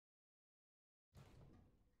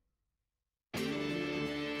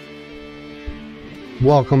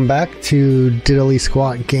Welcome back to Diddly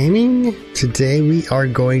Squat Gaming. Today we are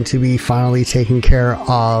going to be finally taking care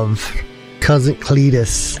of Cousin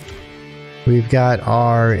Cletus. We've got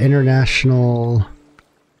our international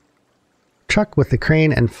truck with the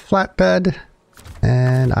crane and flatbed,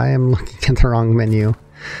 and I am looking at the wrong menu.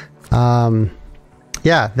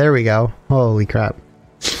 Yeah, there we go. Holy crap.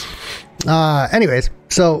 Anyways,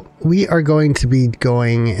 so we are going to be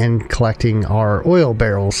going and collecting our oil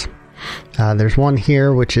barrels. There's one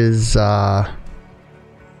here which is just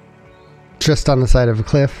on the side of a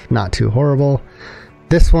cliff, not too horrible.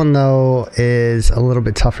 This one though is a little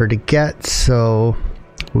bit tougher to get, so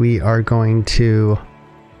we are going to,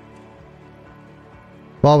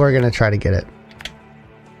 well, we're going to try to get it,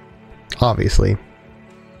 obviously.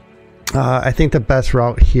 I think the best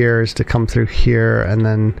route here is to come through here and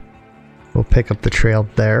then we'll pick up the trail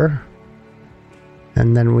there.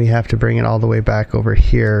 And then we have to bring it all the way back over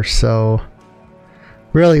here. So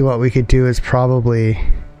really what we could do is probably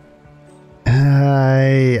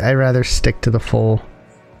I'd rather stick to the full.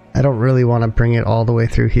 I don't really want to bring it all the way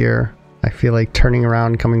through here. I feel like turning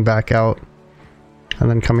around, coming back out, and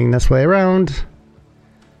then coming this way around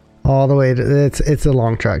all the way to, it's a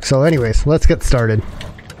long trek. So anyways, let's get started.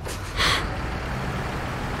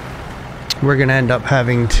 We're gonna end up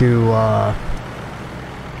having to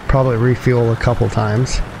probably refuel a couple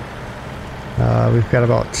times. We've got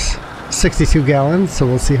about 62 gallons, so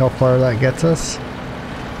we'll see how far that gets us.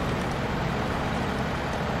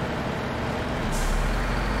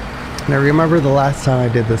 Now remember the last time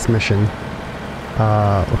I did this mission,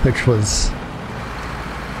 which was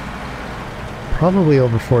probably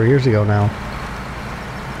over 4 years ago now,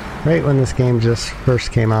 right when this game just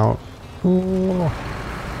first came out. Ooh.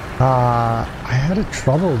 I had a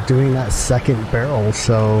trouble doing that second barrel,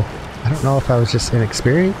 so I don't know if I was just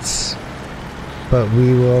inexperienced, but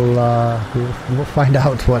we'll find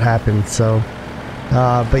out what happened. So,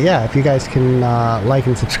 but yeah, if you guys can like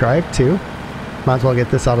and subscribe too, might as well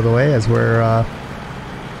get this out of the way as we're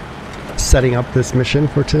setting up this mission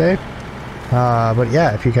for today. But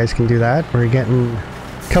yeah, if you guys can do that, we're getting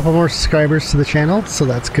a couple more subscribers to the channel, so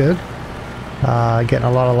that's good. Getting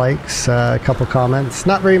a lot of likes, a couple comments,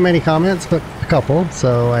 not very many comments, but a couple,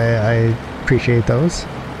 so I appreciate those.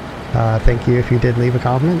 Thank you if you did leave a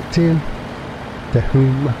comment to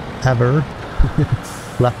whomever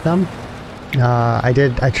left them.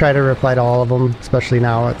 I try to reply to all of them, especially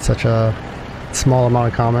now at such a small amount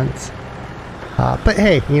of comments. But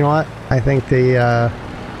hey, you know what? I think the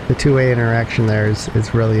two-way interaction there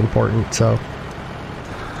is really important, so.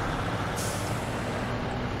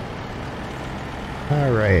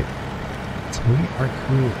 Alright, so we are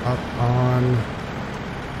coming up on,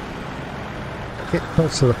 get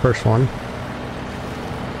close to the first one,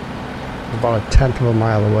 about 1/10 of a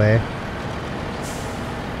mile away.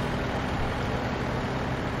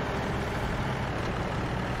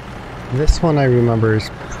 This one I remember is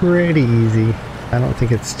pretty easy. I don't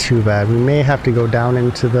think it's too bad. We may have to go down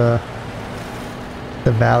into the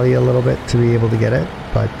valley a little bit to be able to get it,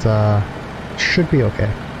 but it should be okay.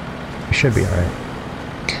 It should be alright.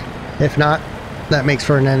 If not, that makes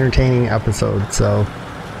for an entertaining episode, so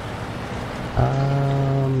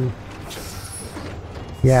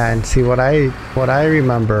yeah, and see what I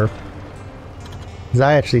remember is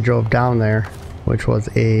I actually drove down there, which was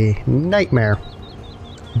a nightmare.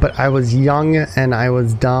 But I was young and I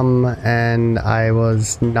was dumb and I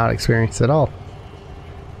was not experienced at all.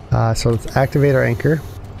 So let's activate our anchor.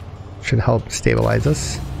 Should help stabilize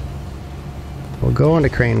us. We'll go into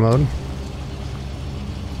crane mode.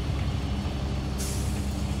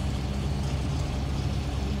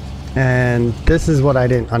 And this is what I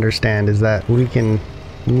didn't understand, is that we can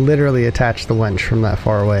literally attach the winch from that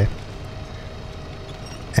far away.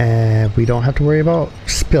 And we don't have to worry about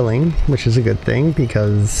spilling, which is a good thing,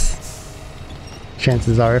 because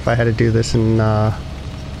chances are if I had to do this in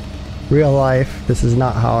real life, this is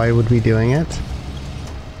not how I would be doing it.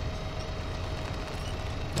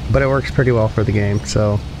 But it works pretty well for the game,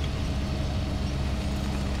 so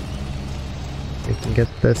we can get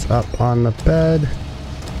this up on the bed.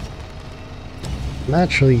 I'm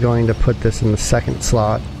actually going to put this in the second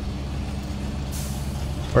slot,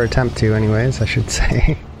 or attempt to anyways, I should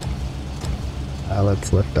say.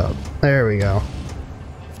 Let's lift up. There we go.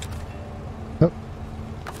 Oh.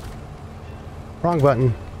 Wrong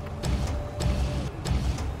button.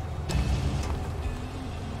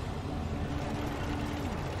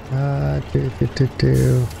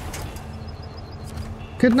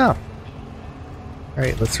 Good enough.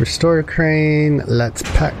 Alright, let's restore crane, let's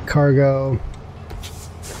pack cargo.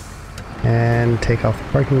 And take off the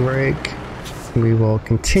parking brake. We will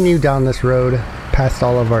continue down this road past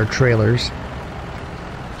all of our trailers.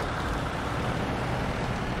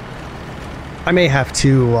 I may have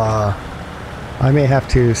to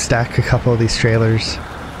stack a couple of these trailers.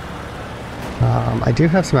 I do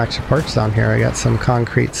have some extra parts down here. I got some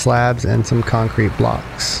concrete slabs and some concrete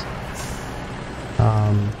blocks.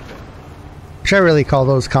 Should I really call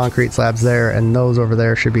those concrete slabs there, and those over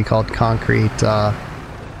there should be called concrete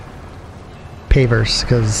pavers,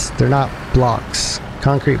 because they're not blocks.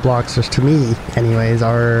 Concrete blocks, just to me anyways,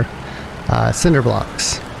 are cinder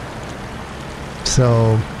blocks.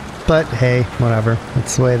 So, but hey, whatever.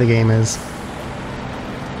 That's the way the game is.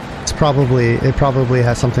 It probably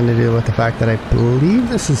has something to do with the fact that I believe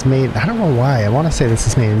this is made, I don't know why, I want to say this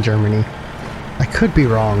is made in Germany. I could be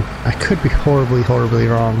wrong. I could be horribly, horribly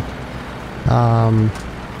wrong.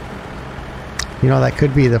 You know, that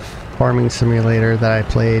could be the farming simulator that I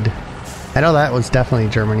played. I know that was definitely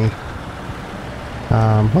Germany.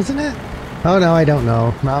 Wasn't it? Oh no, I don't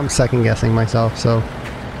know. Now I'm second guessing myself, so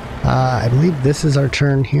I believe this is our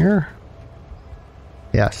turn here.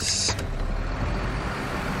 Yes.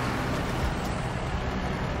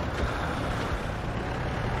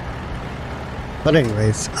 But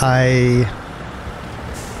anyways, I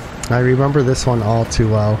remember this one all too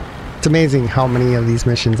well. It's amazing how many of these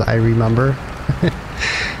missions I remember,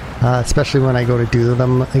 especially when I go to do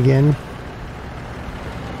them again.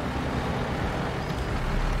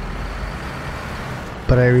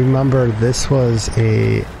 But I remember this was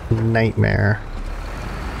a nightmare.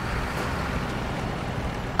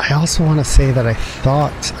 I also want to say that I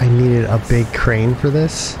thought I needed a big crane for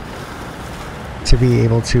this to be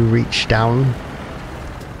able to reach down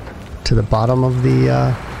to the bottom of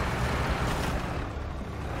the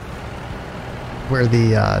where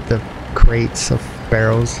the crates of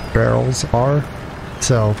barrels are.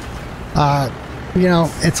 So you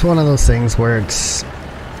know, it's one of those things where it's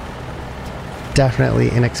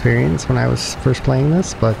definitely inexperienced when I was first playing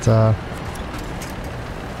this, but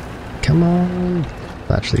come on,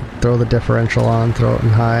 actually throw the differential on, throw it in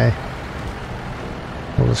high.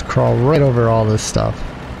 We'll just crawl right over all this stuff.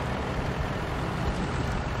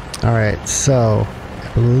 Alright, so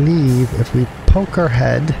I believe if we poke our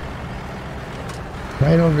head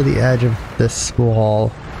right over the edge of this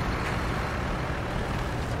wall,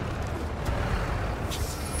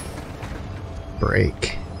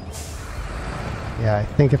 break. Yeah, I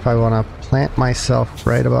think if I want to plant myself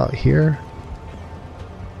right about here.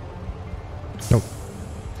 Nope.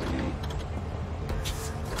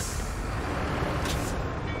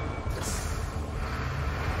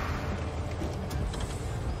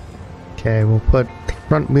 Okay, we'll put the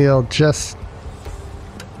front wheel just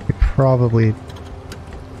probably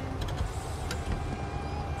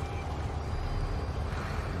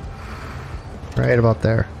right about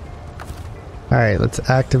there. Alright, let's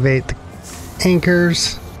activate the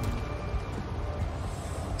anchors.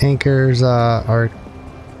 Anchors are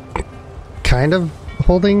kind of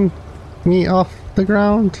holding me off the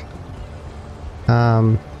ground.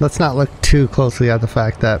 Let's not look too closely at the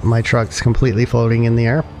fact that my truck's completely floating in the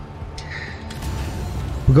air.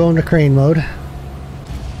 We'll go into crane mode.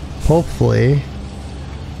 Hopefully.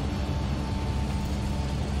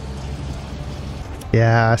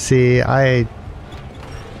 Yeah, see, I'm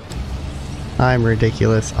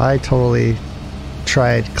ridiculous. I totally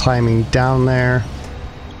tried climbing down there.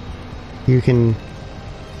 You can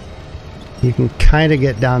kind of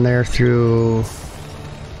get down there through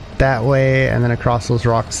that way and then across those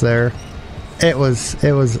rocks there. It was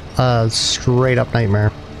a straight up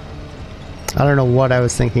nightmare. I don't know what I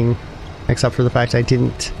was thinking, except for the fact I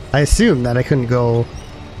assumed that I couldn't go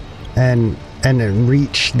and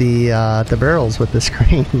reach the barrels with this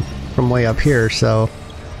crane from way up here, so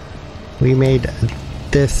we made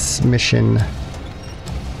this mission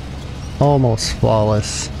almost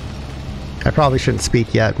flawless. I probably shouldn't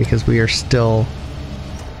speak yet because we are still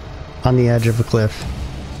on the edge of a cliff.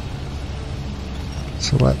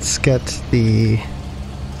 So let's get the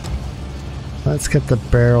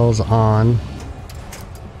barrels on.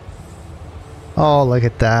 Oh, look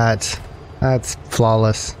at that. That's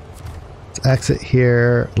flawless. Let's exit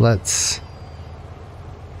here. Let's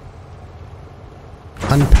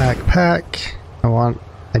unpack pack.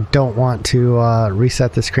 I don't want to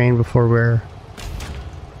reset this crane before we're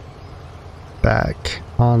back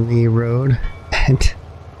on the road. And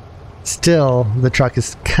still, the truck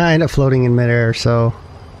is kind of floating in midair, so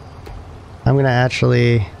I'm gonna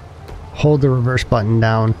actually hold the reverse button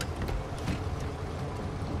down.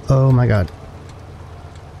 Oh my god.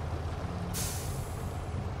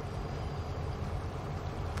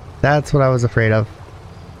 That's what I was afraid of.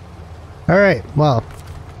 Alright, well,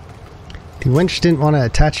 the winch didn't want to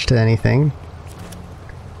attach to anything,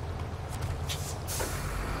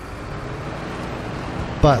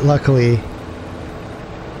 But luckily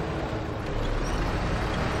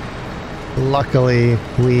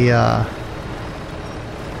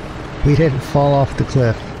we didn't fall off the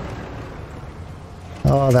cliff.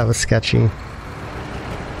 Oh, that was sketchy.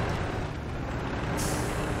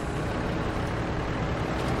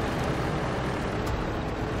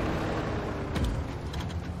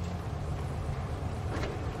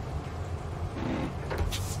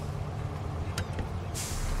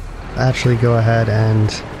 Actually go ahead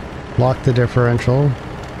and lock the differential.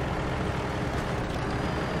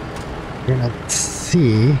 You're gonna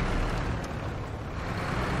see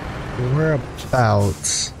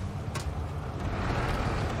whereabouts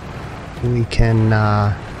we can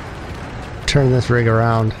turn this rig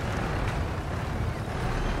around.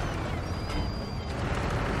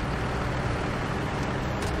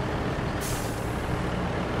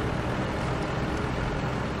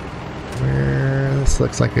 This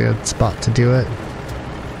looks like a good spot to do it.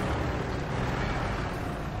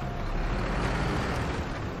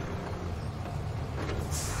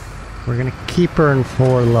 We're gonna keep her in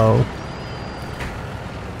 4 low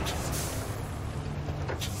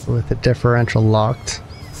with the differential locked.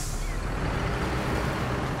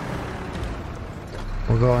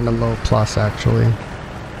 We'll go into low plus actually.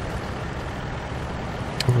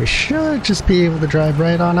 We should just be able to drive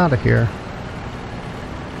right on out of here.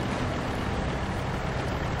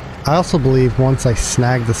 I also believe once I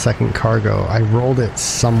snagged the second cargo, I rolled it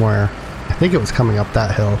somewhere. I think it was coming up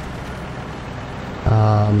that hill.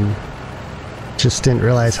 Just didn't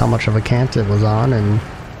realize how much of a cant it was on, and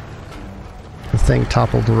the thing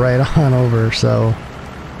toppled right on over, so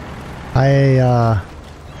I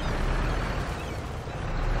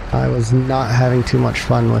was not having too much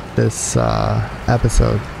fun with this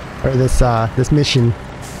episode, or this mission.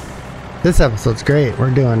 This episode's great.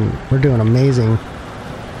 We're doing amazing.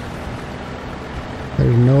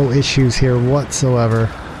 There's no issues here whatsoever.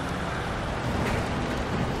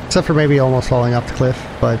 Except for maybe almost falling off the cliff,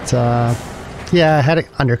 but yeah, I had it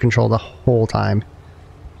under control the whole time.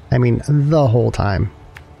 I mean, the whole time.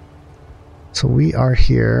 So we are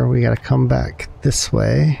here. We gotta come back this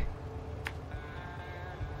way.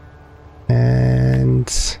 And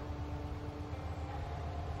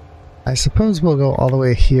I suppose we'll go all the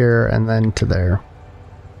way here and then to there.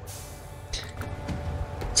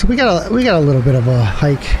 So we got a little bit of a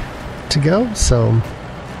hike to go. So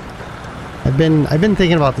I've been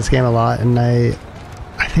thinking about this game a lot, and I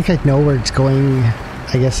think I know where it's going.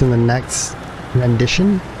 I guess in the next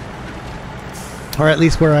rendition, or at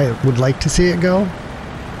least where I would like to see it go.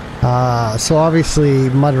 So obviously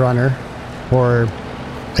MudRunner, or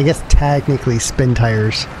I guess technically Spin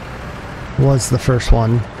Tires, was the first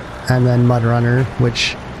one, and then MudRunner,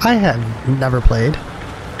 which I had never played.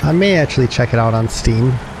 I may actually check it out on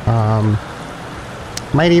Steam.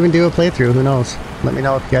 Might even do a playthrough, who knows. Let me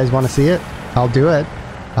know if you guys want to see it. I'll do it.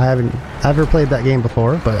 I haven't ever played that game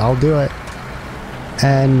before, but I'll do it.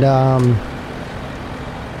 And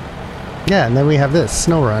yeah, and then we have this,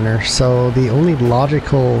 SnowRunner. So the only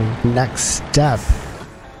logical next step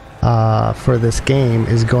for this game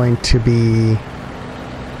is going to be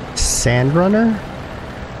SnowRunner.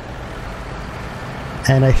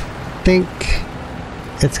 And I think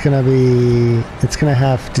it's gonna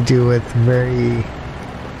have to do with very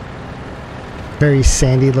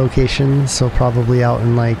sandy locations, so probably out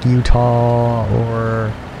in like Utah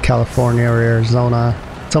or California or Arizona,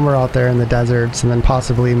 somewhere out there in the deserts, and then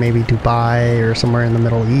possibly maybe Dubai or somewhere in the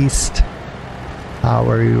Middle East,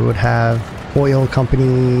 where you would have oil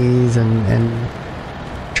companies and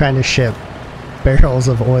trying to ship barrels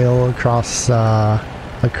of oil across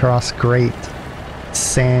great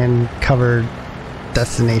sand covered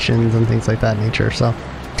destinations and things like that nature. So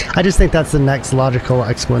I just think that's the next logical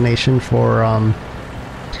explanation for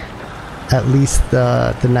at least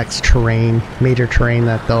the next major terrain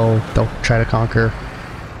that they'll try to conquer.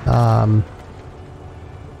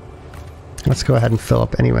 Let's go ahead and fill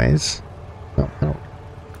up anyways. No.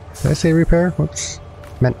 Did I say repair? Whoops.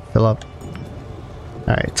 Meant fill up.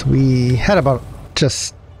 Alright, so we had about I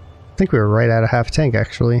think we were right at a half tank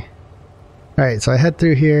actually. Alright, so I head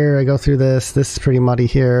through here, I go through this. This is pretty muddy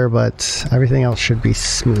here, but everything else should be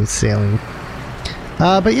smooth sailing.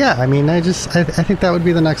 But yeah, I mean, I think that would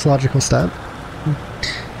be the next logical step.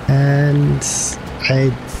 And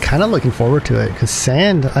I'm kind of looking forward to it, because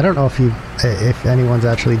sand, I don't know if anyone's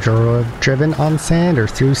actually driven on sand or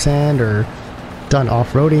through sand or done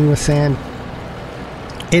off-roading with sand.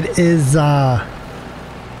 It is,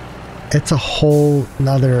 it's a whole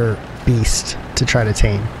nother beast to try to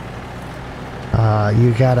tame.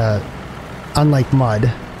 You gotta, unlike mud,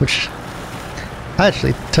 which,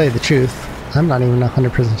 actually, to tell you the truth, I'm not even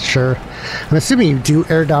 100% sure. I'm assuming you do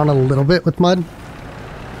air down a little bit with mud,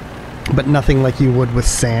 but nothing like you would with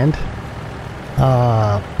sand.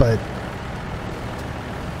 But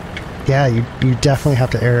yeah, you definitely have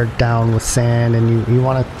to air down with sand, and you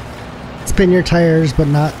want to spin your tires, but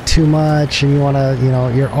not too much, and you want to, you know,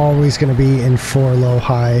 you're always going to be in 4 low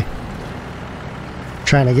high,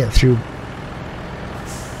 trying to get through,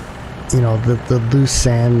 you know, the loose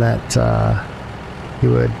sand that you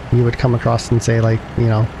would come across and say, like, you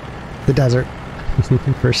know, the desert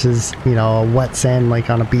versus, you know, a wet sand like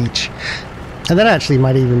on a beach. And that actually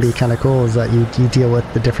might even be kind of cool, is that you deal with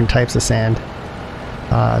the different types of sand.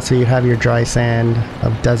 So you have your dry sand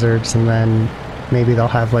of deserts, and then maybe they'll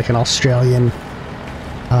have like an Australian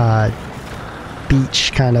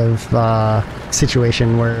beach kind of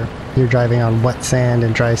situation where you're driving on wet sand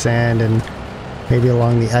and dry sand, and maybe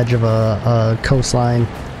along the edge of a coastline.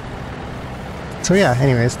 So yeah,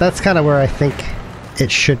 anyways, that's kind of where I think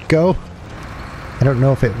it should go. I don't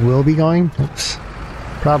know if it will be going. Oops.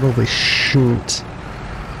 Probably shouldn't.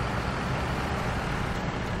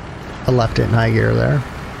 I left it in high gear there.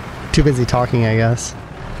 Too busy talking, I guess.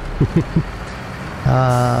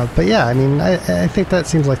 But yeah, I mean, I think that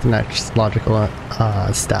seems like the next logical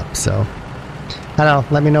step. So, I don't know.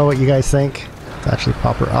 Let me know what you guys think. Let's actually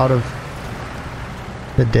pop her out of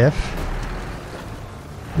the diff.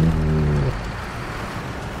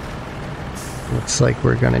 Looks like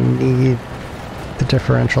we're gonna need the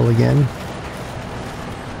differential again.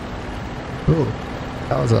 Ooh,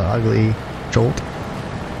 that was an ugly jolt.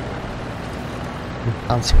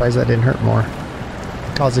 I'm surprised that didn't hurt more.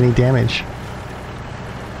 Cause any damage.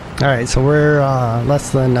 Alright, so we're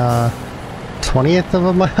less than 20th of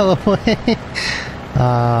a mile away.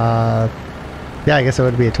 Yeah, I guess it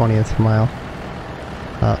would be a 20th mile.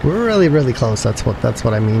 We're really, really close. That's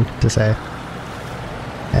what I mean to say.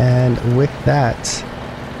 And with that,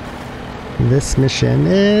 this mission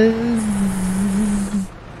is,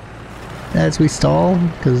 as we stall,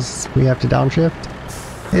 because we have to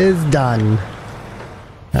downshift, is done.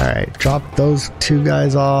 Alright, drop those 2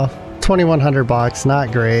 guys off. 2100 bucks,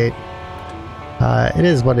 not great. It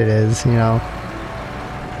is what it is, you know.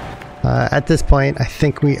 At this point, I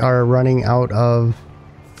think we are running out of...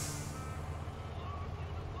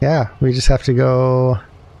 Yeah, we just have to go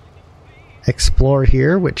explore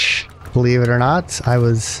here, which, believe it or not, I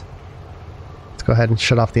was... Let's go ahead and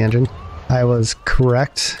shut off the engine. I was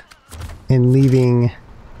correct in leaving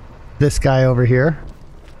this guy over here.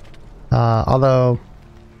 Although,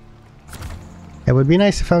 it would be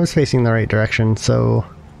nice if I was facing the right direction, so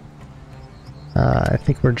I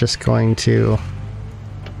think we're just going to...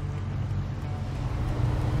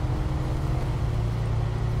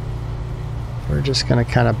 We're just going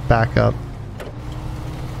to kind of back up.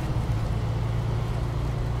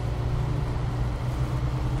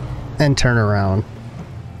 And turn around.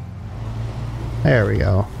 There we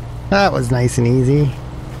go. That was nice and easy.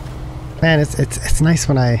 Man, it's nice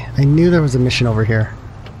when I knew there was a mission over here.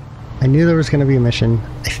 I knew there was going to be a mission.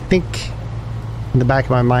 I think in the back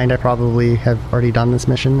of my mind I probably have already done this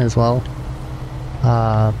mission as well.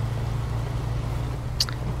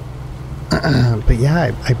 But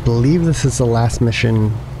yeah, I believe this is the last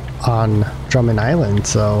mission on Drummond Island,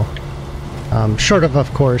 so short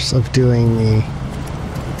of course, of doing the...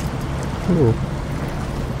 Ooh.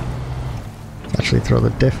 Let's actually throw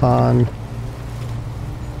the diff on.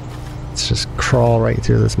 Let's just crawl right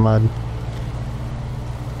through this mud.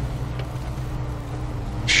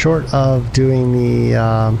 Short of doing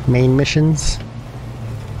the main missions,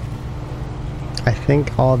 I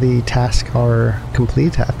think all the tasks are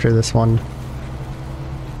complete after this one.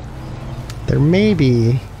 There may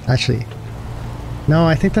be... Actually, no,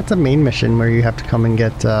 I think that's a main mission where you have to come and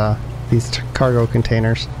get these cargo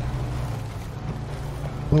containers.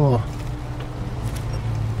 Oh.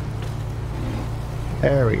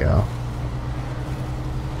 There we go.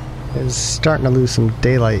 It's starting to lose some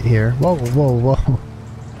daylight here. Whoa, whoa, whoa.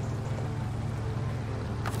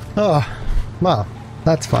 Oh, well,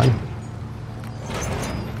 that's fun.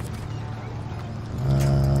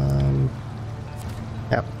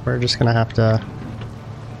 Yep, we're just gonna have to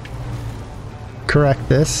correct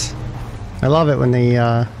this. I love it when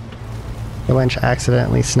the winch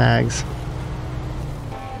accidentally snags.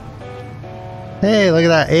 Hey, look at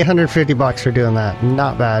that, 850 bucks for doing that.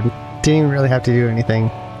 Not bad. Didn't even really have to do anything.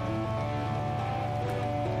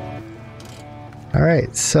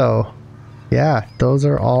 Alright, so yeah, those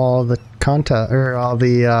are all the all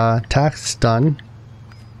the tasks done.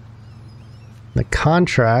 The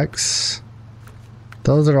contracts,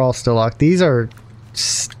 those are all still locked. These are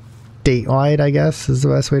statewide, I guess, is the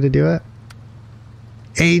best way to do it.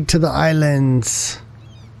 Aid to the islands.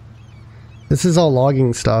 This is all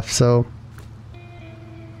logging stuff, so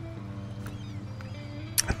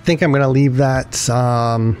I think I'm gonna leave that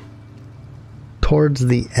towards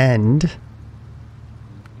the end.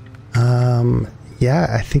 Yeah,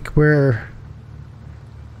 I think we're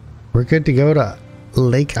good to go to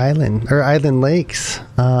Lake Island or Island Lakes.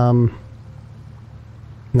 Now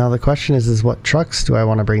the question is what trucks do I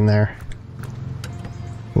want to bring there?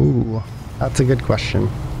 Ooh, that's a good question.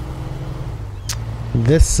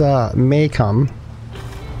 This may come.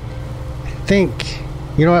 I think,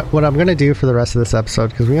 you know what I'm gonna do for the rest of this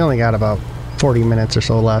episode, because we only got about 40 minutes or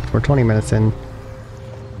so left. We're 20 minutes in.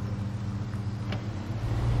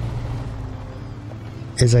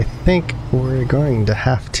 Is I think we're going to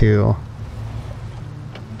have to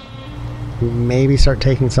maybe start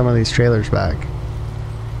taking some of these trailers back.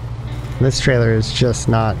 This trailer is just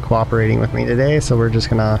not cooperating with me today, so we're just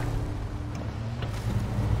gonna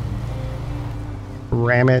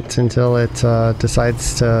ram it until it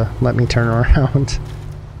decides to let me turn around.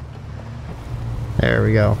 There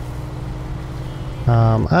we go.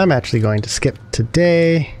 I'm actually going to skip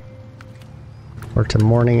today, or to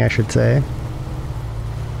morning I should say.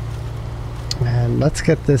 And let's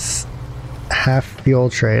get this half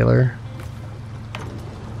fuel trailer.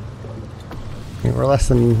 We're less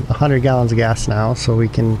than 100 gallons of gas now, so we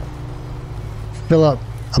can fill up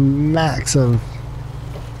a max of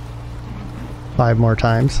 5 more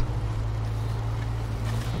times.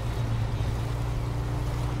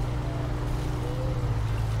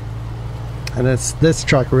 And this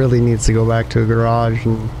truck really needs to go back to a garage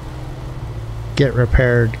and get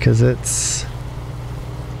repaired, because its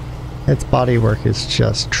bodywork is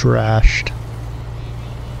just trashed.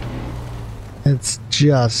 It's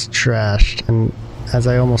just trashed, and as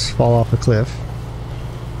I almost fall off a cliff.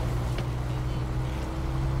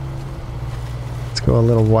 Let's go a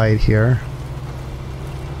little wide here.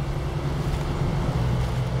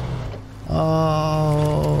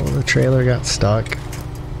 Oh, the trailer got stuck.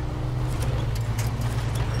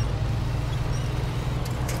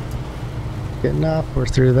 Getting up, we're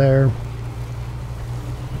through there.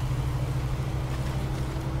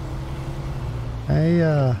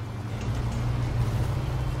 I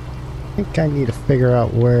think I need to figure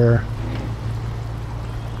out where...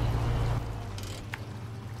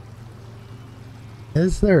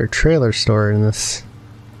 Is there a trailer store in this?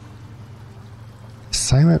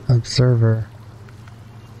 Silent Observer.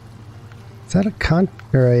 Is that a contract?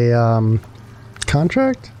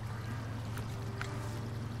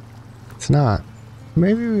 It's not.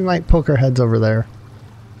 Maybe we might poke our heads over there.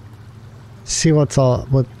 See what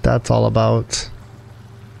that's all about.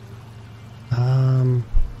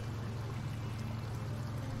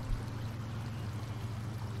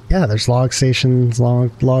 Yeah, there's log stations,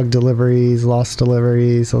 log deliveries, lost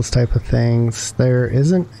deliveries, those type of things. There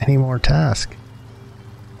isn't any more task.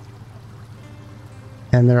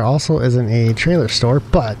 And there also isn't a trailer store,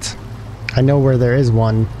 but I know where there is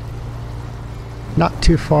one. Not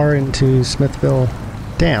too far into Smithville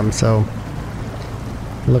Dam, so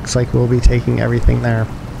looks like we'll be taking everything there.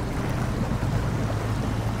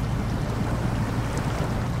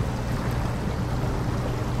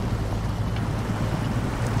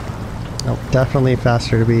 Oh, definitely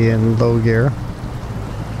faster to be in low gear.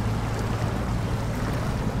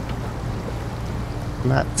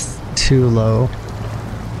 That's too low.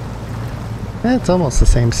 It's almost the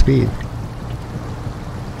same speed.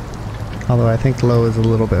 Although I think low is a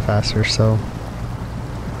little bit faster, so...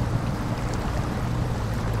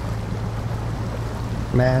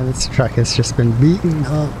 Man, this truck has just been beaten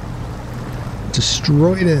up.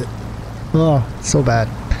 Destroyed it. Oh, so bad.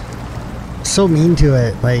 So mean to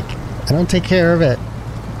it. Like, I don't take care of it.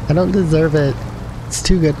 I don't deserve it. It's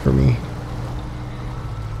too good for me.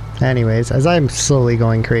 Anyways, as I'm slowly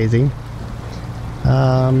going crazy,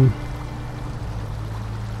 yeah,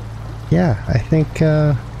 I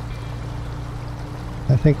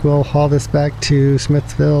think we'll haul this back to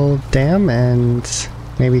Smithville Dam and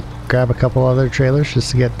maybe grab a couple other trailers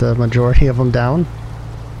just to get the majority of them down.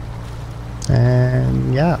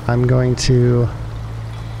 And yeah, I'm going to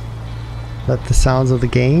let the sounds of the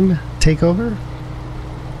game take over,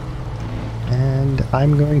 and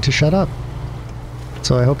I'm going to shut up.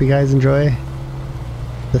 So I hope you guys enjoy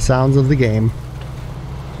the sounds of the game.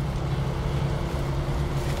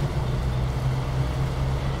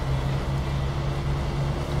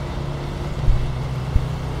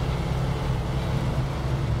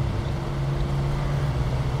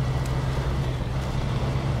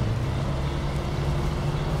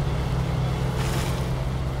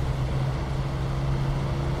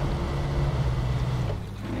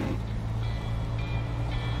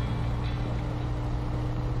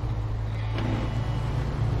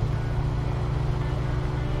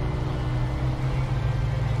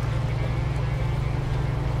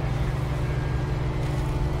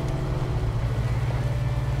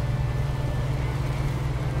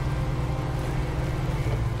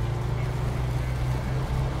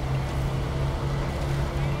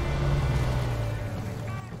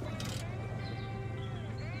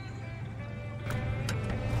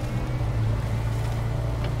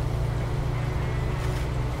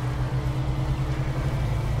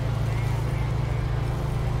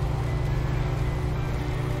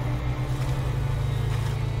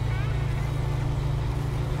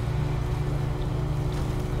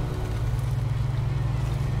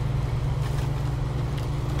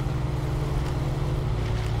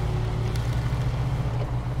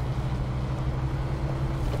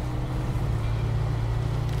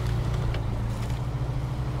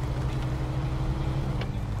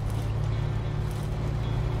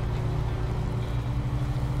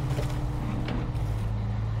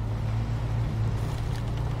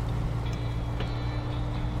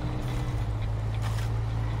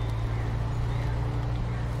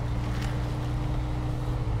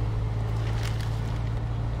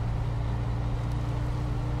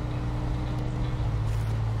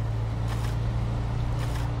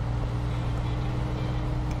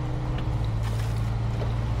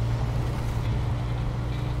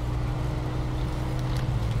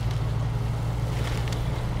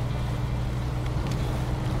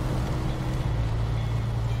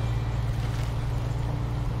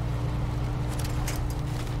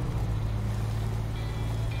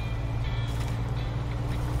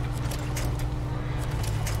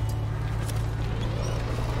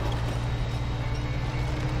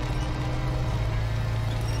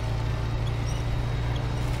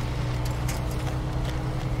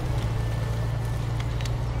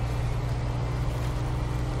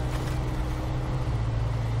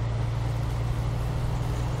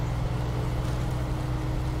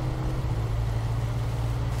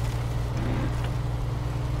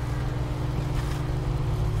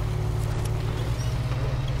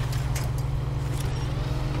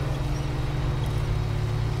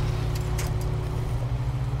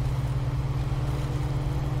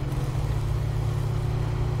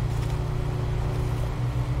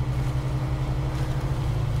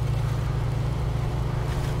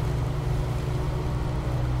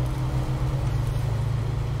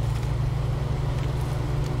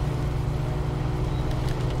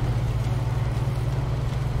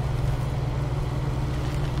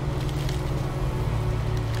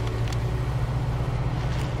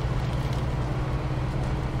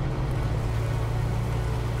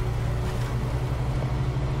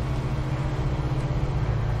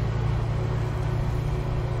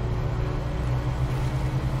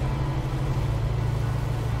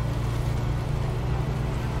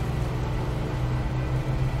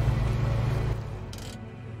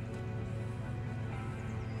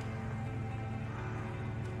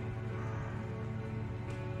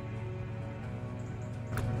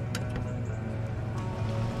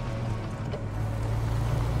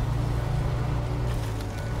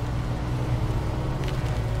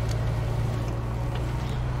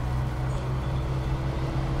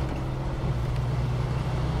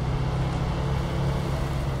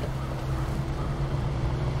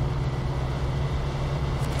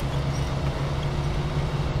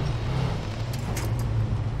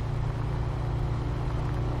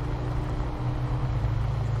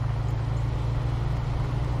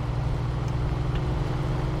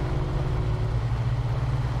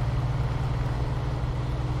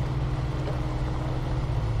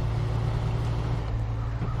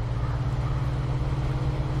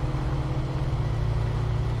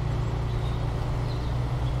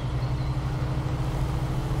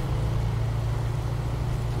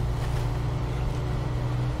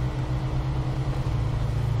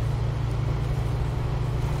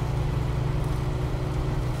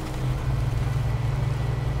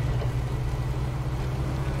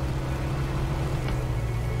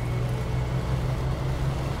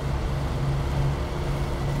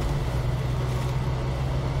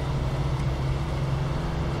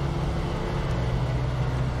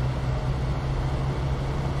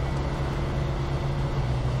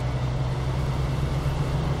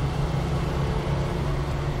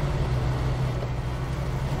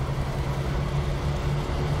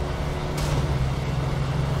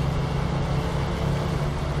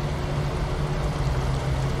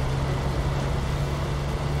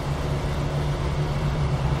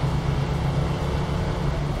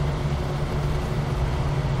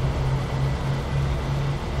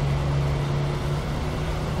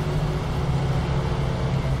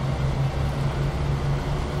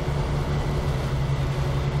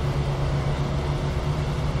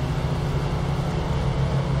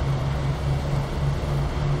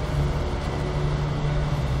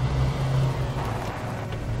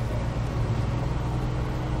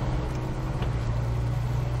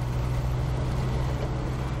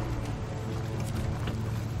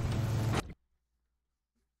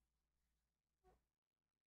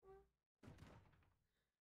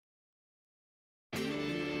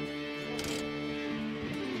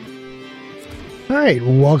 Alright,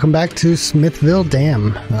 welcome back to Smithville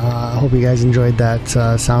Dam. I hope you guys enjoyed that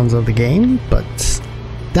sounds of the game, but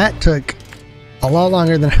that took a lot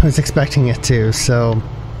longer than I was expecting it to, so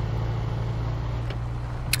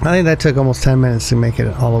I think that took almost 10 minutes to make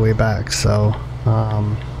it all the way back, so but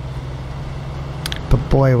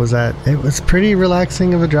boy was it was pretty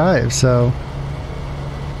relaxing of a drive, so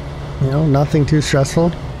you know, nothing too stressful,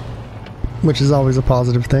 which is always a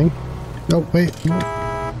positive thing. Oh wait,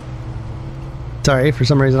 sorry, for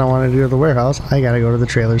some reason I wanted to go to the warehouse. I gotta go to the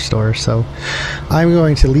trailer store, so I'm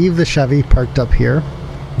going to leave the Chevy parked up here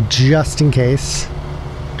just in case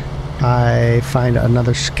I find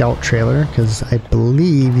another scout trailer, because I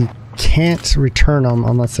believe you can't return them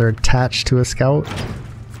unless they're attached to a scout.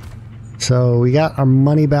 So we got our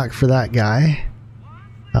money back for that guy.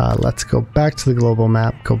 Let's go back to the global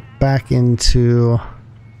map, go back into,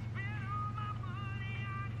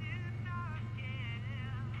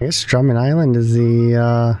 I guess Drummond Island is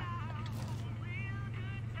the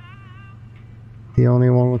only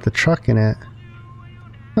one with the truck in it.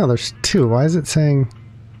 No, there's two. Why is it saying?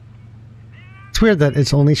 It's weird that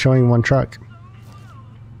it's only showing one truck.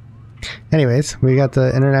 Anyways, we got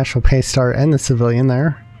the International Pay Star and the civilian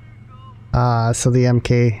there. So the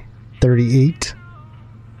MK-38.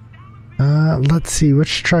 Let's see,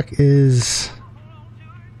 which truck is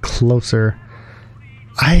closer?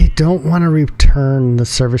 I don't want to return the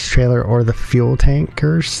service trailer or the fuel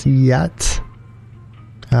tankers yet.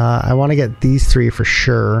 I want to get these three for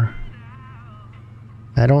sure.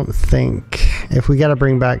 I don't think, if we got to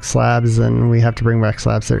bring back slabs, then we have to bring back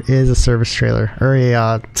slabs. There is a service trailer, or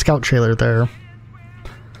a scout trailer there.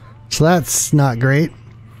 So that's not great.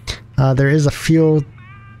 There is a fuel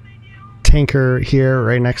tanker here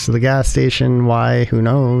right next to the gas station. Why? Who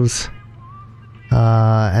knows?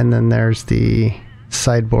 And then there's the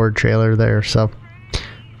sideboard trailer there. So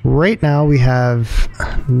right now we have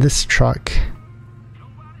this truck.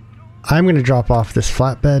 I'm going to drop off this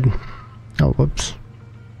flatbed. Oh, whoops.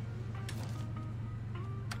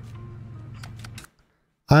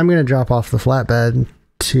 I'm going to drop off the flatbed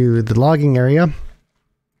to the logging area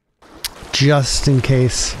just in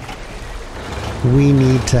case we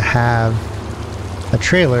need to have a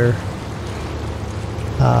trailer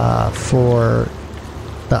for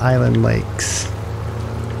the island lakes.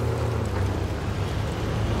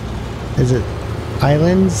 Is it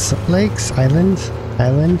islands? Lakes? Islands?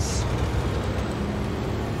 Islands?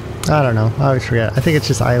 I don't know. I always forget. I think it's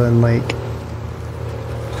just island lake.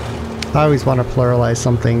 I always want to pluralize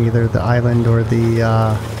something, either the island or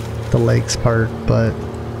the lakes part, but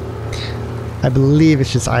I believe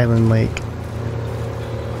it's just island lake.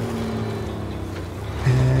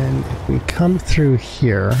 And if we come through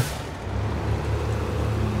here,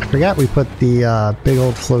 I forgot we put the big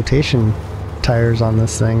old flotation tires on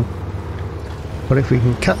this thing. But if we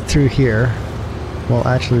can cut through here, we'll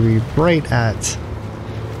actually be right at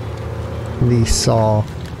the saw.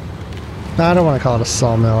 No, I don't want to call it a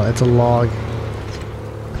sawmill, it's a log.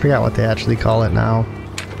 I forgot what they actually call it now.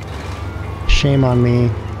 Shame on me.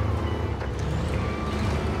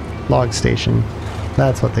 Log station.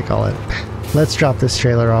 That's what they call it. Let's drop this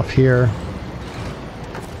trailer off here.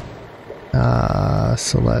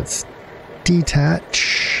 So let's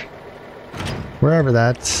detach wherever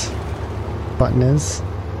that button is.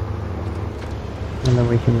 And then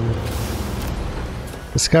we can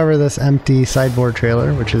discover this empty sideboard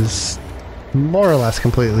trailer, which is more or less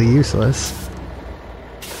completely useless.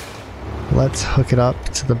 Let's hook it up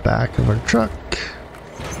to the back of our truck.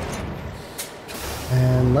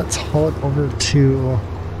 And let's haul it over to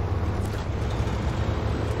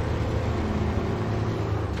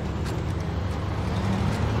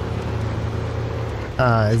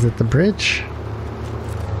is it the bridge?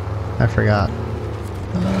 I forgot.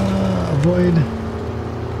 Avoid.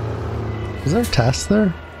 Is there a task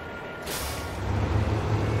there?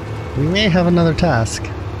 We may have another task.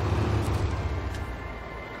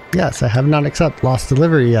 Yes, I have not accepted lost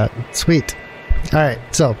delivery yet. Sweet. Alright,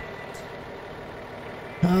 so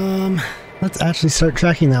let's actually start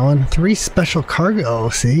tracking that one. 3 special cargo.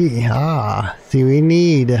 See, see, we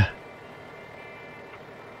need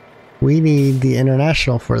the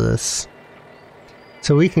international for this,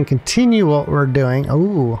 so we can continue what we're doing.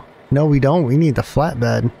 Oh no, we don't. We need the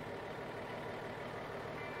flatbed.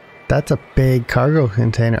 That's a big cargo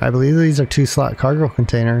container. I believe these are 2-slot cargo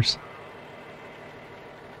containers.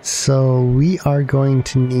 So we are going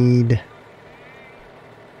to need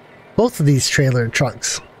both of these trailer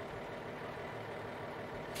trucks.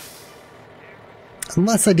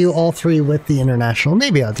 Unless I do all 3 with the international.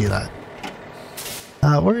 Maybe I'll do that.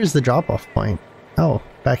 Where is the drop-off point? Oh,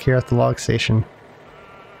 back here at the log station.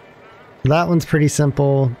 That one's pretty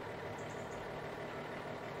simple.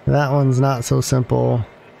 That one's not so simple.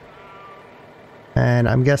 And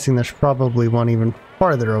I'm guessing there's probably one even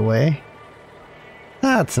farther away.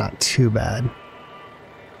 That's not too bad.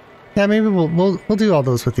 Yeah, maybe we'll do all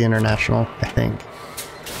those with the international, I think.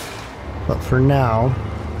 But for now,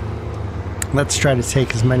 let's try to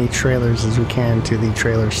take as many trailers as we can to the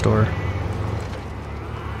trailer store.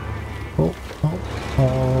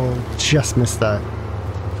 Oh, just missed that.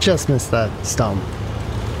 Just missed that stump.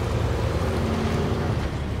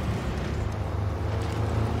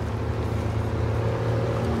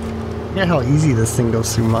 Yeah, how easy this thing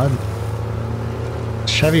goes through mud.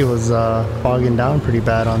 Chevy was bogging down pretty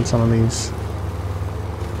bad on some of these.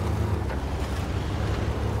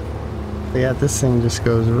 But yeah, this thing just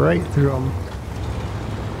goes right through them.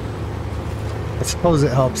 I suppose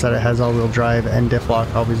it helps that it has all-wheel drive and diff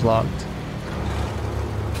lock always locked.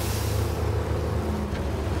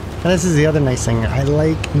 And this is the other nice thing. I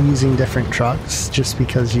like using different trucks just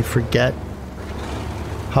because you forget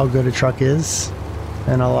how good a truck is.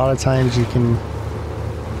 And a lot of times you can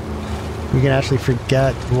actually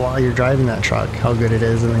forget while you're driving that truck how good it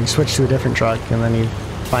is, and then you switch to a different truck and then you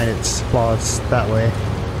find its flaws that way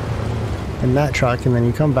in that truck, and then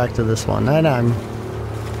you come back to this one. And I'm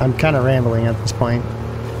kind of rambling at this point.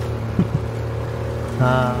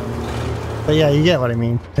 But yeah, you get what I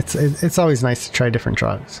mean. It's always nice to try different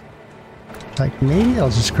trucks. Like, maybe I'll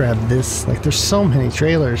just grab this. Like, there's so many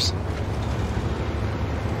trailers.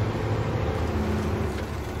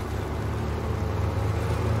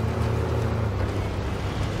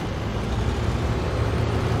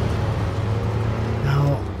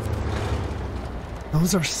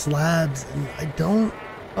 Those are slabs, and I don't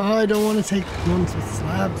want to take ones with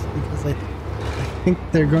slabs because I think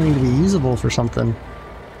they're going to be usable for something.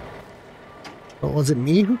 But was it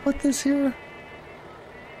me who put this here?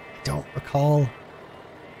 I don't recall.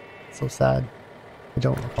 So sad. I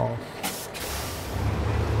don't recall.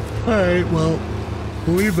 Alright, well,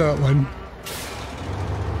 we'll leave that one.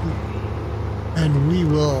 And we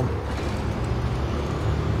will...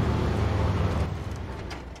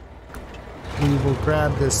 we will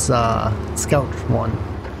grab this scout one.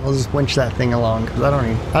 We'll just winch that thing along because I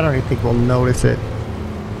don't even think we'll notice it.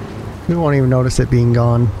 We won't even notice it being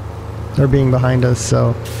gone or being behind us.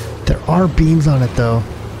 So there are beams on it though.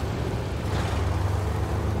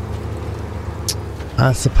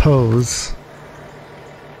 I suppose.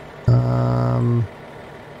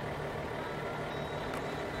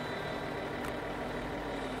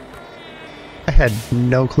 I had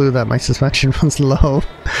no clue that my suspension was low.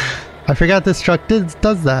 I forgot this truck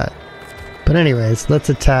does that. But anyways, let's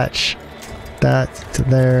attach that to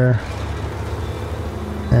there.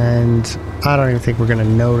 And I don't even think we're going to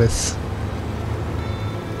notice.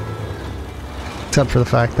 Except for the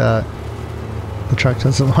fact that the truck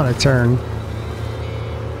doesn't want to turn.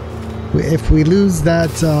 If we lose that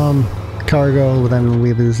cargo, then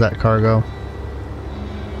we lose that cargo.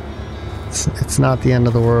 It's not the end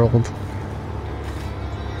of the world.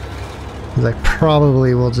 I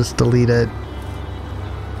probably will just delete it.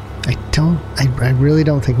 I really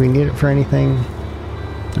don't think we need it for anything.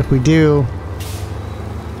 If we do,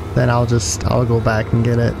 then I'll go back and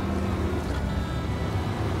get it.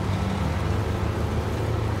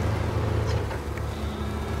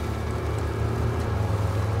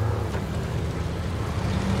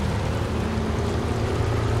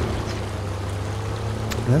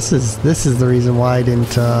 This is the reason why I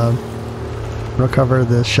didn't recover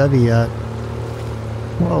the Chevy yet.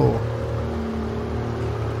 Whoa.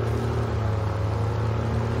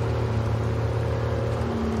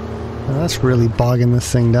 Now that's really bogging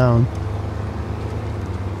this thing down.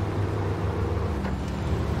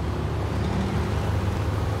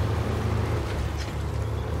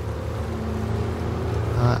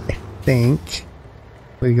 I think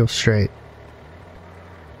we go straight.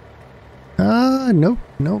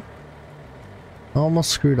 Nope. Almost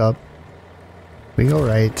screwed up. We go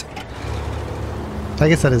right. I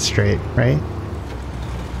guess that is straight, right?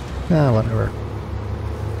 Whatever.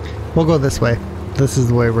 We'll go this way. This is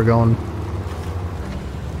the way we're going.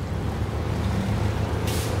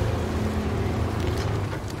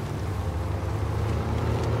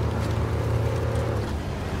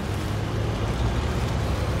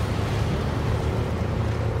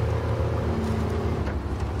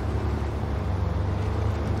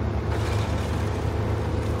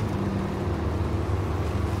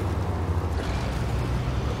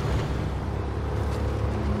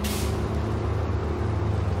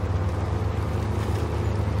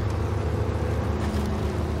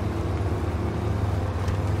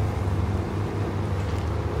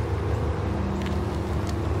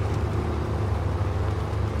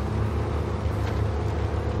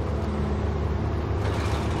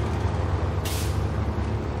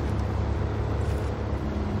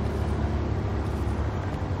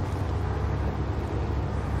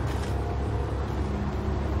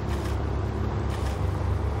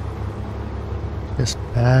 Just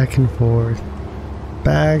back and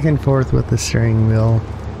forth with the steering wheel.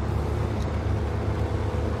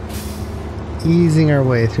 Easing our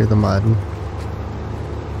way through the mud.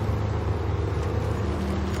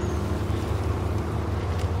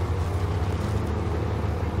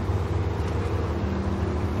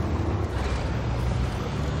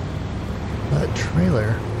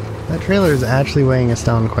 That trailer is actually weighing us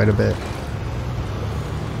down quite a bit.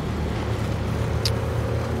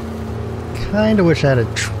 Kinda wish I had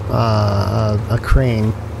a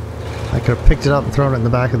crane. I could have picked it up and thrown it in the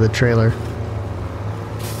back of the trailer.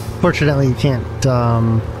 Fortunately, you can't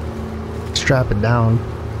strap it down.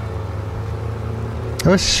 I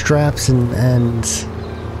wish straps and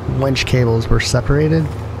winch cables were separated.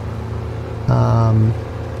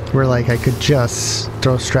 Where like I could just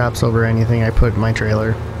throw straps over anything I put in my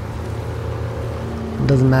trailer. It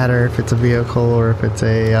doesn't matter if it's a vehicle or if it's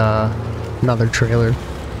a another trailer.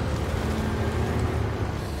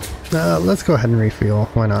 Let's go ahead and refuel.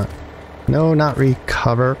 Why not? No, not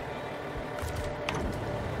recover.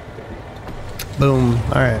 Boom.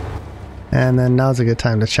 Alright. And then now's a good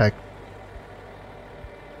time to check.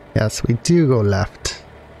 Yes, we do go left.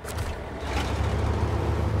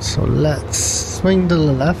 So let's swing to the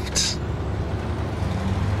left.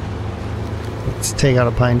 Let's take out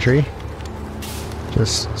a pine tree.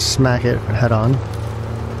 Just smack it head on.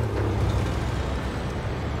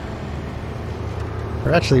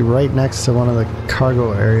 We're actually right next to one of the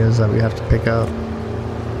cargo areas that we have to pick up.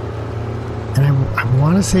 And I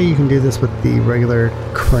want to say you can do this with the regular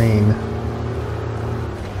crane.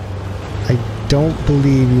 I don't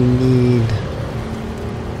believe you need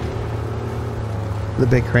the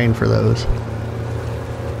big crane for those.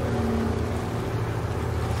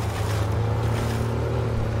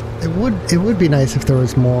 It would be nice if there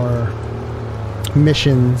was more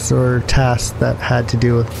missions or tasks that had to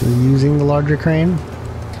do with using the larger crane.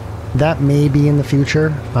 That may be in the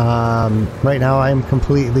future. Right now I'm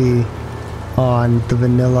completely on the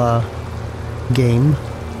vanilla game.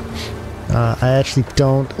 I actually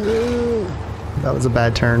don't... That was a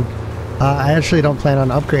bad turn. I actually don't plan on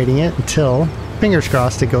upgrading it until, fingers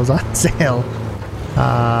crossed, it goes on sale.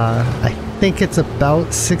 I think it's about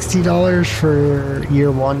 $60 for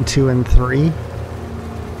year 1, 2, and 3.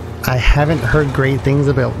 I haven't heard great things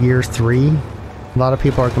about year 3. A lot of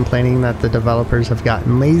people are complaining that the developers have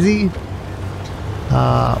gotten lazy,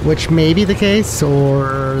 which may be the case,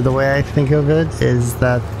 or the way I think of it is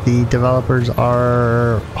that the developers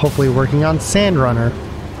are hopefully working on SnowRunner,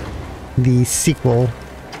 the sequel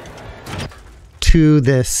to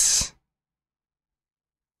this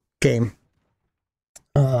game.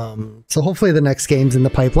 So hopefully the next game's in the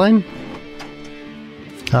pipeline.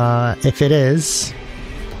 If it is,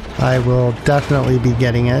 I will definitely be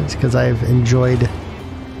getting it because I've enjoyed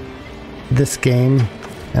this game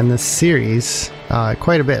and this series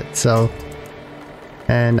quite a bit. So,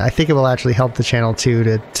 and I think it will actually help the channel too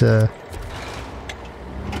to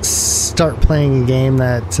start playing a game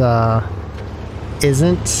that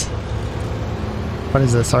isn't, what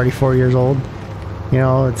is this, already 4 years old? You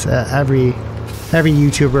know, it's every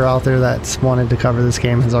YouTuber out there that's wanted to cover this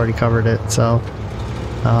game has already covered it. So,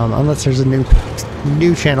 unless there's a new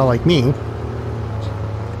channel like me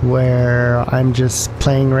where I'm just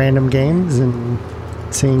playing random games and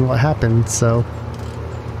seeing what happens. So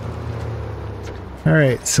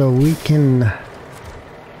alright, so we can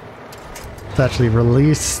actually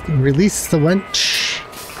release the winch.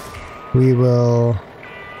 We will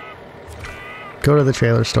go to the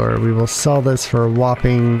trailer store. We will sell this for a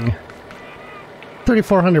whopping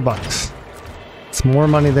 $3,400. It's more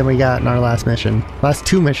money than we got in our last mission. Last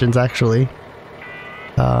 2 missions, actually.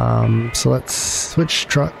 So let's switch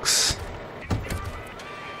trucks.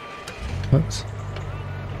 Oops.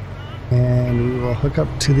 And we will hook up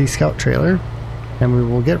to the scout trailer. And we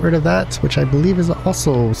will get rid of that, which I believe is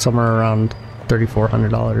also somewhere around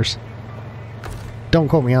 $3,400. Don't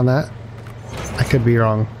quote me on that. I could be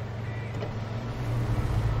wrong.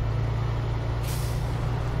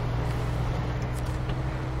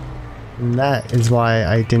 And that is why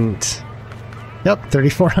I didn't... Yep,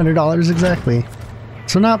 $3,400 exactly.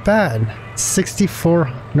 So not bad.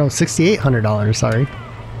 $6,800, sorry.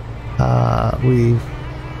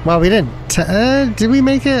 Well, we didn't. Did we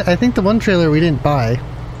make it? I think the one trailer we didn't buy.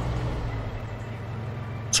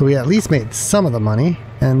 So we at least made some of the money,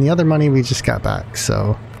 and the other money we just got back.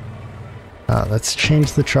 So let's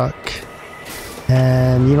change the truck.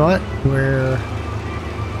 And you know what? We're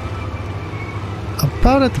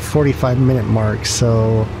about at the 45-minute mark,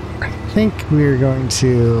 so I think we're going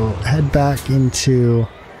to head back into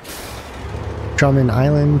Drummond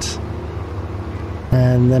Island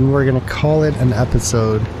and then we're gonna call it an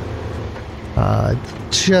episode.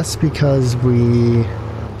 Just because what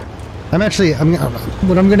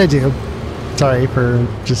I'm gonna do, sorry for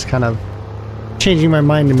just kind of changing my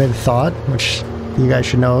mind mid-thought, which you guys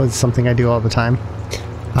should know is something I do all the time.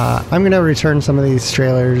 I'm gonna return some of these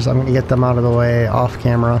trailers. I'm gonna get them out of the way off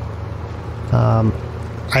camera.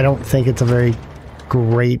 I don't think it's a very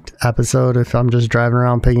great episode if I'm just driving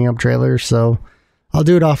around picking up trailers, so I'll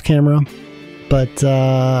do it off camera. But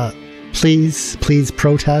please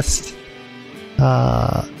protest.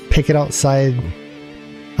 Pick it outside.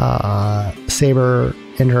 Saber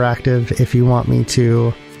Interactive, if you want me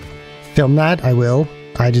to film that, I will.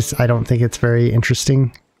 I don't think it's very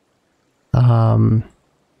interesting. But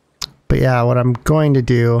yeah, what I'm going to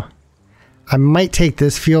do, I might take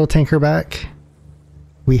this fuel tanker back.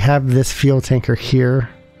 We have this fuel tanker here.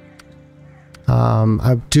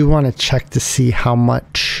 I do want to check to see how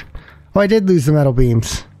much. Oh, I did lose the metal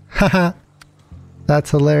beams. Haha.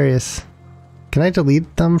 That's hilarious. Can I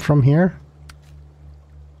delete them from here?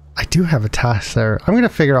 I do have a task there. I'm going to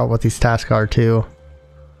figure out what these tasks are too.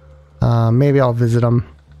 Maybe I'll visit them.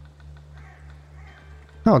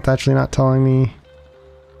 Oh, it's actually not telling me.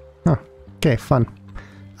 Oh, okay, fun.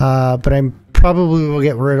 But I probably will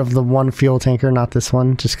get rid of the one fuel tanker, not this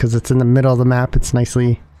one, just because it's in the middle of the map. It's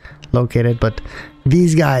nicely located. But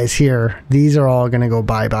these guys here, these are all going to go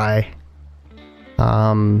bye-bye.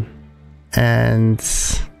 And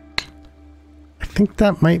I think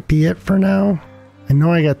that might be it for now. I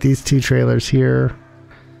know I got these two trailers here.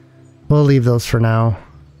 We'll leave those for now.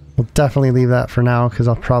 We'll definitely leave that for now because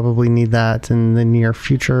I'll probably need that in the near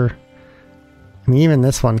future. I mean, even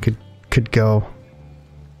this one could go.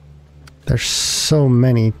 There's so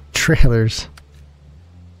many trailers.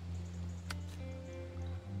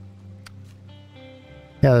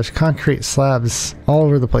 Yeah, there's concrete slabs all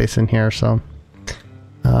over the place in here, so.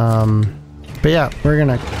 But yeah, we're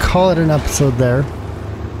gonna call it an episode there.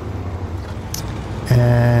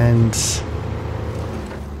 And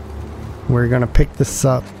we're gonna pick this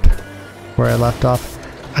up where I left off.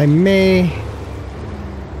 I may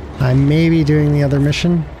be doing the other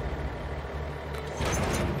mission.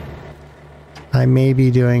 I may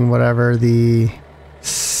be doing whatever the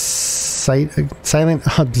silent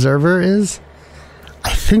observer is.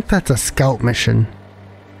 I think that's a scout mission.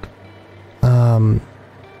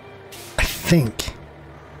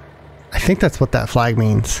 I think that's what that flag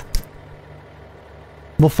means.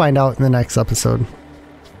 We'll find out in the next episode.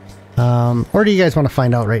 Or do you guys want to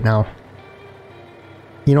find out right now?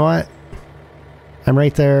 You know what? I'm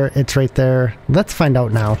right there. It's right there. Let's find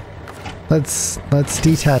out now. Let's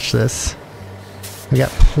detach this. We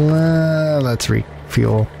got let's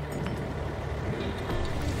refuel.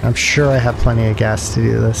 I'm sure I have plenty of gas to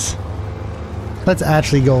do this. Let's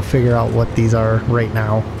actually go figure out what these are right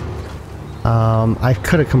now. I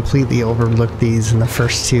could have completely overlooked these in the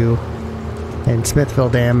first two. In Smithville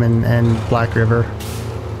Dam and Black River.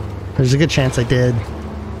 There's a good chance I did.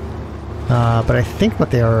 But I think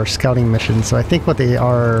what they are scouting missions. So I think what they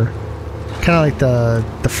are kind of like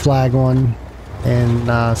the flag one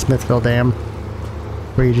in Smithville Dam.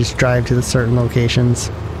 Where you just drive to the certain locations.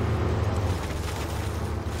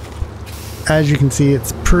 As you can see,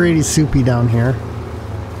 it's pretty soupy down here.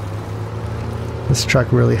 This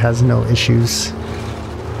truck really has no issues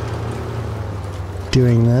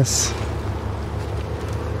doing this.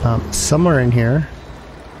 Somewhere in here.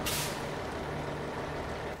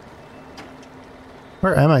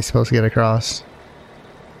 Where am I supposed to get across?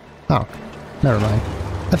 Oh, never mind.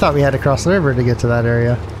 I thought we had to cross the river to get to that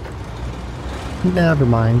area. Never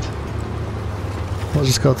mind. We'll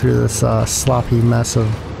just go through this sloppy mess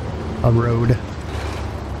of a road. You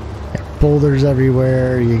got boulders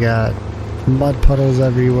everywhere, you got mud puddles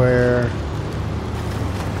everywhere.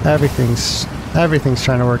 Everything's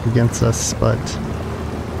trying to work against us, but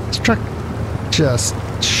this truck just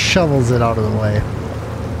shovels it out of the way.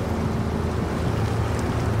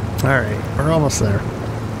 Alright, we're almost there.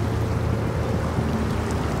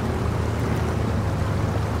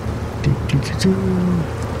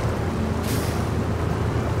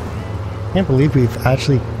 Can't believe we've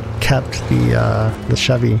actually kept the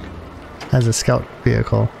Chevy as a scout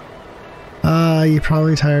vehicle. You're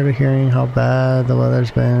probably tired of hearing how bad the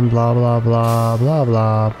weather's been, blah blah blah blah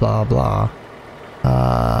blah blah blah.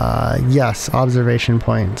 Yes, observation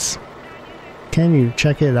points. Can you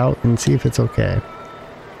check it out and see if it's okay?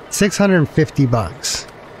 650 bucks.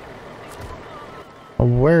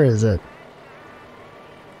 Where is it?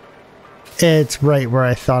 It's right where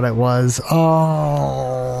I thought it was.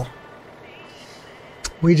 Oh.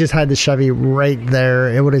 We just had the Chevy right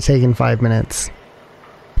there. It would have taken 5 minutes.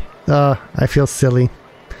 I feel silly.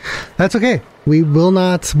 That's okay.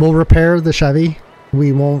 We'll repair the Chevy.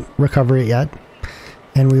 We won't recover it yet.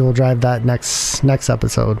 And we will drive that next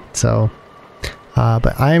episode. So,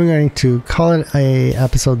 but I am going to call it a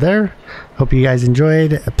episode there. Hope you guys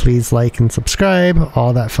enjoyed. Please like and subscribe.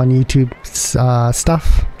 All that fun YouTube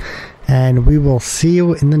stuff. And we will see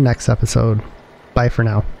you in the next episode. Bye for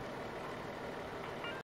now.